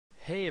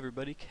Hey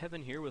everybody,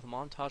 Kevin here with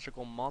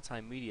Montagical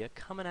Multimedia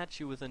coming at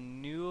you with a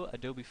new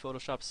Adobe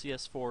Photoshop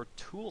CS4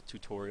 tool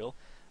tutorial.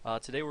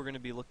 Today we're going to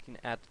be looking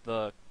at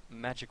the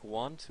Magic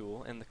Wand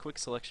tool and the Quick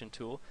Selection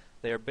tool.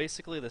 They are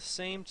basically the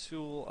same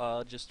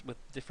tool, just with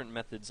different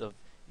methods of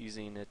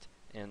using it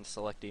and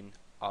selecting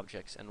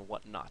objects and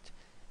whatnot.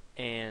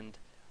 And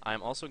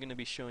I'm also going to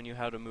be showing you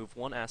how to move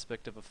one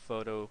aspect of a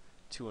photo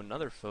to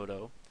another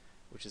photo,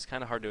 which is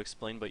kind of hard to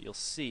explain, but you'll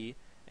see.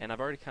 And I've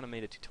already kind of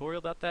made a tutorial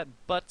about that,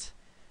 but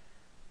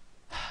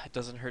it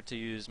doesn't hurt to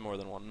use more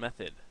than one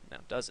method. Now,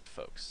 does it,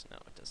 folks? No,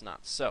 it does not.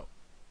 So,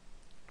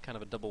 kind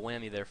of a double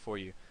whammy there for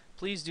you.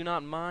 Please do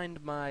not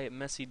mind my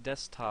messy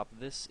desktop.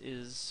 This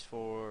is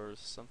for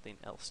something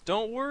else.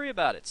 Don't worry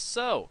about it.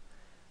 So,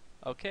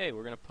 okay,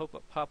 we're going to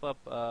pop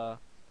up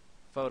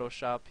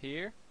Photoshop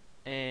here.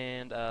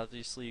 And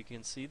obviously you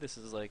can see this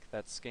is like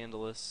that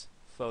scandalous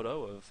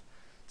photo of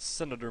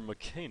Senator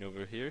McCain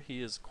over here.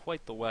 He is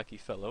quite the wacky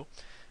fellow.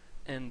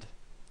 And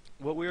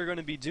what we are going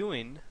to be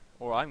doing,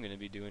 or I'm going to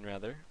be doing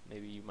rather,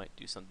 maybe you might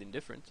do something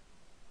different,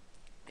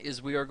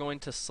 is we are going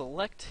to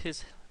select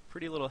his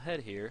pretty little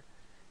head here,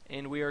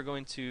 and we are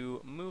going to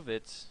move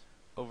it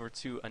over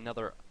to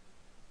another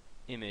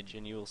image,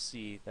 and you will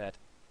see that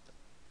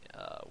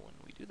when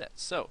we do that.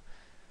 So,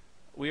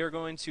 we are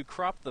going to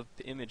crop the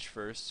image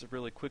first,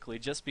 really quickly,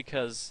 just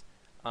because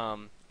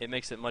it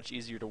makes it much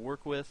easier to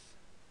work with,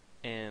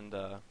 and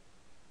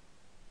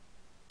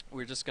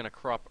we're just going to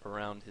crop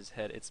around his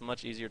head. It's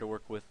much easier to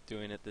work with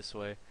doing it this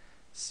way,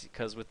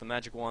 because with the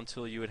Magic Wand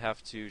tool you would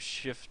have to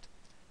shift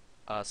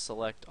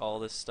select all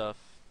this stuff,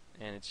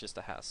 and it's just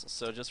a hassle.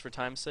 So just for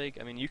time's sake,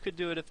 I mean, you could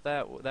do it if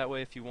that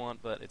way if you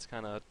want, but it's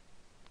kind of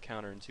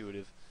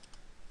counterintuitive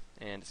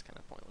and it's kind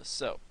of pointless.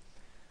 So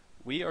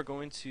we are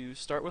going to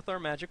start with our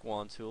Magic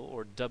Wand tool,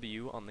 or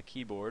W on the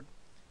keyboard,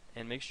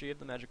 and make sure you have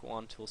the Magic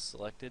Wand tool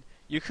selected.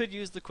 You could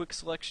use the Quick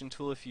Selection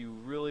tool if you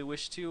really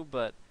wish to,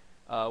 but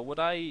what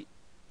I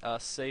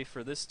say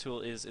for this tool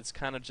is it's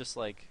kind of just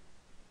like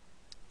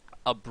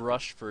a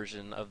brush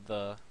version of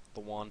the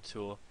wand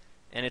tool,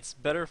 and it's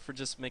better for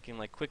just making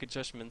like quick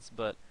adjustments,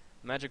 but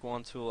Magic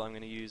Wand tool I'm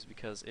going to use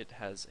because it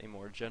has a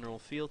more general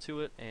feel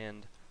to it,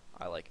 and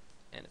I like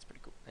it, and it's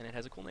pretty cool, and it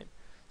has a cool name.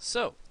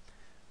 So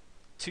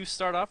to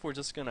start off, we're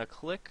just going to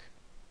click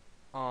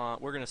on,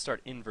 we're going to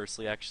start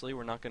inversely actually.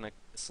 We're not going to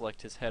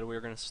select his head,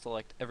 we're going to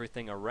select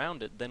everything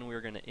around it, then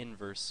we're going to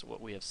inverse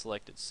what we have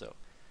selected. So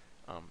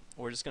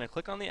we're just going to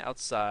click on the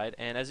outside,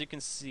 and as you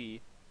can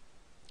see,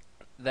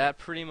 that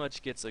pretty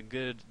much gets a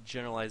good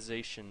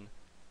generalization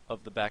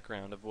of the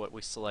background of what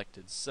we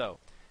selected. So,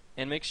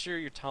 and make sure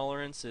your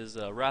tolerance is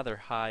rather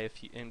high,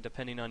 and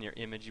depending on your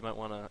image you might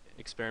want to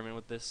experiment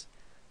with this,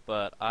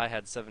 but I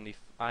just have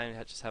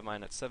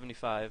mine at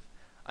 75.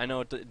 I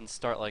know it didn't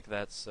start like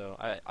that, so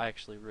I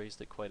actually raised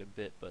it quite a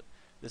bit, but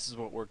this is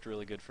what worked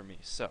really good for me.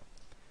 So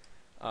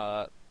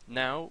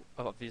now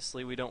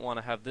obviously we don't want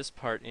to have this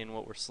part in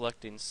what we're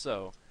selecting,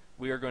 so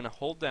we are going to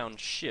hold down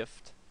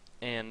Shift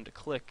and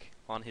click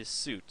on his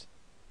suit,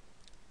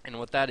 and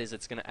what that is,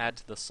 it's going to add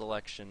to the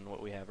selection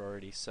what we have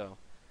already. So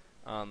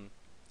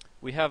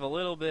we have a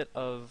little bit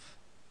of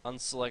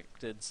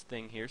unselected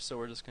thing here, so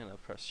we're just going to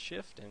press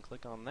Shift and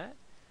click on that,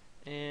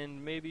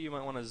 and maybe you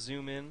might want to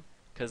zoom in,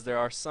 because there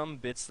are some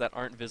bits that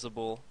aren't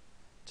visible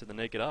to the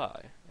naked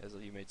eye, as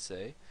you may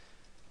say,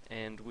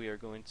 and we are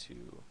going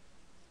to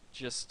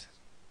just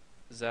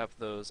zap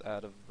those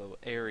out of the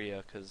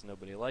area because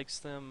nobody likes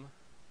them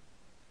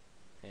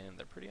and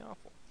they're pretty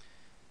awful.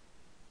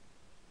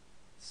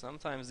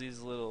 Sometimes these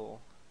little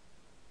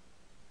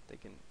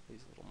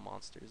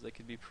monsters, they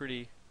could be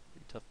pretty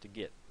tough to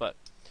get. But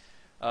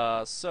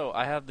so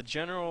I have the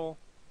general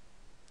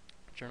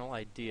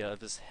idea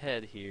of his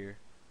head here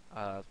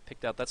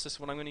picked out. That's just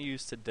what I'm going to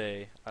use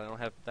today. I don't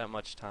have that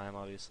much time,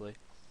 obviously.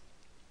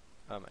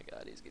 Oh my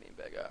god, he's getting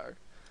bigger.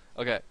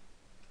 Okay.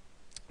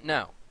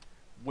 Now,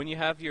 when you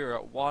have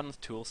your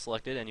wand tool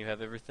selected and you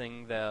have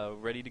everything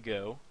ready to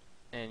go,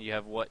 and you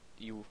have what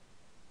you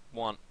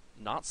want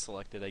not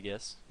selected, I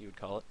guess you would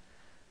call it,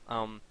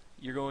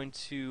 you're going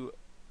to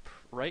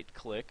right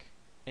click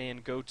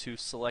and go to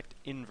select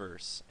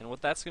inverse, and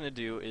what that's going to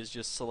do is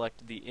just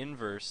select the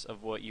inverse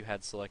of what you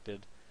had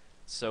selected,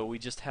 so we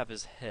just have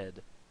his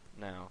head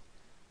now,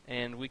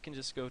 and we can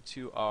just go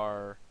to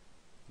our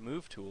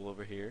move tool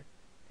over here,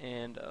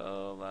 and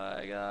oh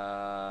my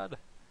god,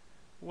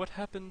 what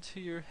happened to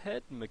your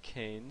head,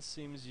 McCain?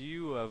 Seems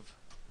you have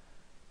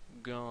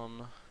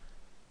gone.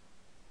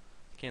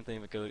 Can't think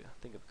of a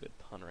good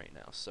pun right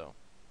now, so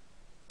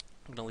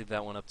I'm gonna leave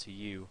that one up to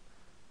you.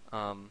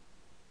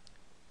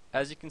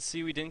 As you can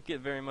see, we didn't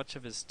get very much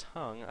of his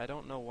tongue. I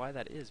don't know why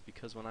that is,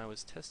 because when I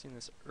was testing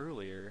this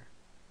earlier,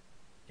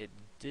 it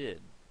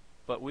did.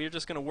 But we're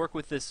just gonna work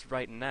with this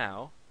right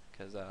now,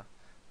 because of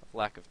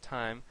lack of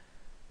time.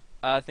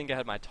 I think I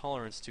had my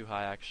tolerance too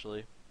high,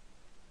 actually.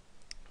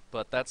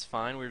 But that's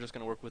fine. We're just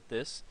gonna work with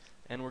this,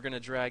 and we're gonna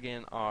drag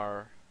in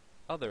our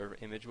other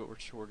image,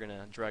 which we're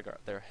gonna drag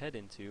their head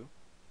into.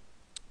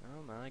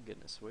 Oh my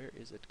goodness, where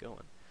is it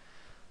going?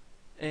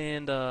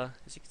 And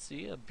as you can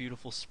see, a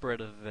beautiful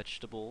spread of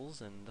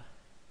vegetables and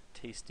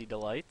tasty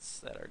delights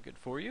that are good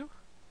for you.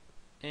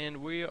 And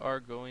we are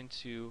going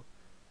to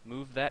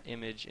move that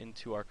image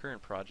into our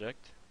current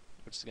project,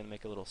 which is going to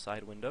make a little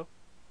side window.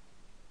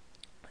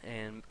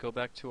 And go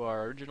back to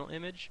our original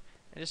image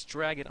and just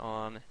drag it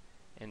on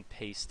and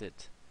paste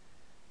it.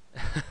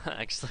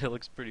 Actually, it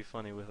looks pretty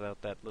funny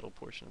without that little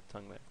portion of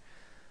tongue there.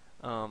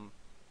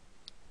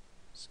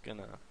 Just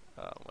gonna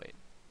wait.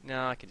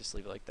 No, I can just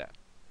leave it like that.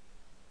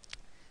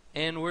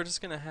 And we're just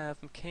gonna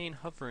have McCain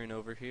hovering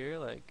over here,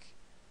 like,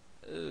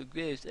 "Oh,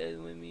 Grace, I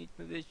don't want to eat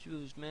my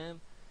vegetables, ma'am."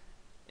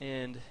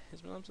 And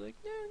his mom's like,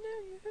 "No,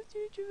 no, you have to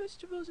eat your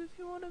vegetables if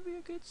you want to be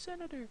a good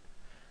senator."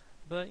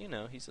 But you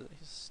know, he's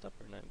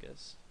stubborn, I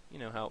guess. You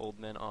know how old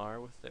men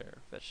are with their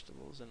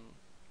vegetables, and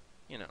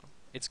you know,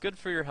 it's good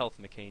for your health,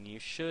 McCain. You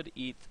should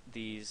eat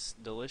these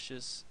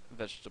delicious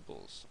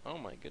vegetables. Oh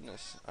my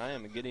goodness, I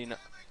am getting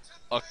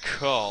a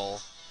call.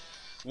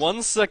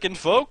 1 second,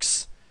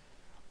 folks.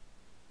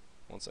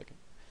 1 second.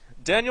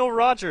 Daniel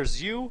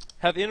Rogers, you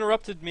have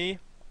interrupted me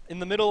in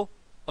the middle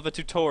of a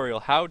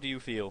tutorial. How do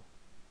you feel?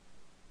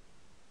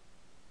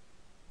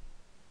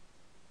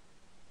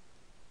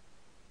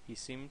 He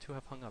seemed to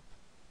have hung up.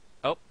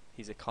 Oh,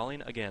 he's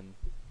calling again.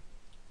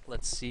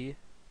 Let's see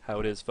how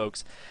it is,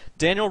 folks.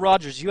 Daniel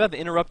Rogers, you have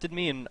interrupted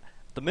me in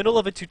the middle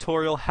of a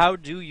tutorial. How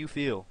do you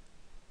feel?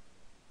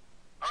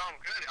 Good.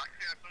 Actually, I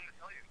have something to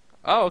tell you.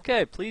 Oh,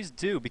 okay. Please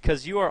do,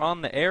 because you are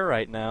on the air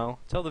right now.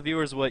 Tell the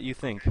viewers what you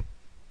think. Mr.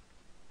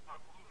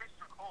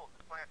 Cole,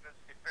 the plant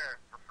Mississippi Fair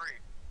for free.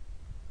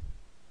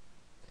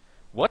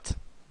 What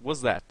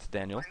was that,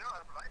 Daniel? I know,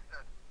 that's what I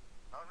said.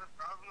 I was just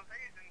browsing the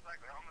page and it's like,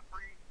 on the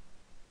free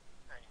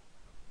thing.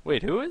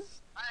 Wait, who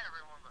is? Hi,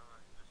 everyone.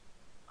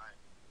 Hi.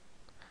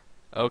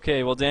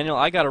 Okay, well, Daniel,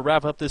 I gotta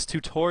wrap up this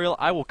tutorial.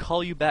 I will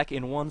call you back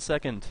in 1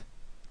 second.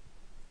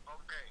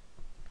 Okay.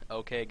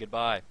 Okay,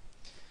 goodbye.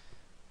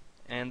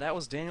 And that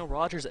was Daniel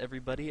Rogers,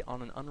 everybody,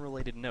 on an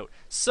unrelated note.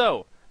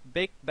 So,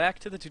 back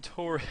to the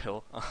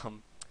tutorial.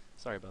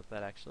 Sorry about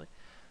that, actually.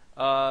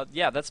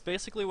 Yeah, that's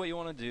basically what you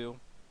want to do.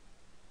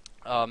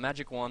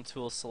 Magic Wand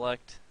tool,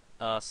 select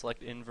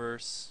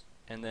inverse,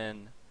 and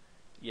then,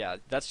 yeah,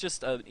 that's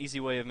just an easy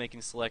way of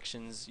making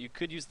selections. You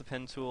could use the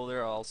pen tool.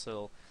 There are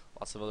also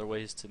lots of other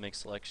ways to make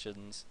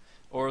selections.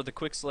 Or the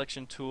quick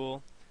selection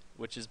tool,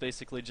 which is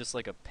basically just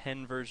like a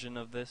pen version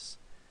of this.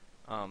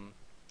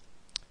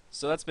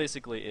 So that's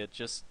basically it.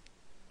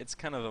 It's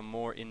kind of a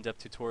more in-depth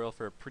tutorial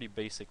for a pretty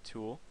basic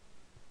tool.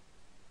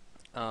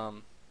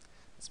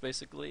 That's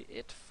basically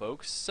it,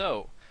 folks.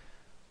 So,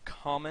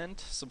 comment,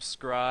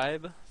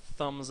 subscribe,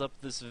 thumbs up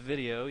this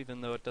video,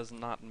 even though it does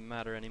not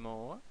matter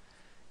anymore.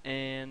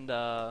 And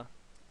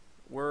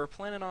we're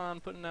planning on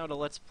putting out a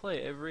Let's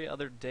Play every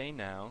other day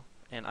now.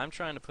 And I'm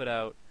trying to put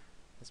out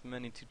as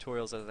many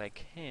tutorials as I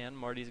can.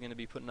 Marty's going to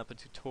be putting up a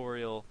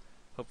tutorial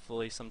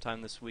hopefully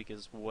sometime this week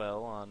as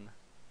well on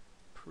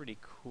pretty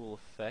cool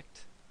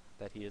effect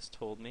that he has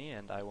told me,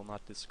 and I will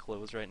not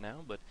disclose right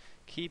now, but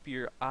keep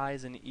your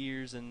eyes and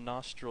ears and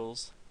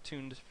nostrils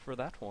tuned for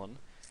that one,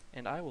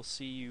 and I will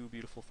see you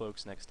beautiful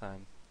folks next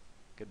time.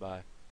 Goodbye.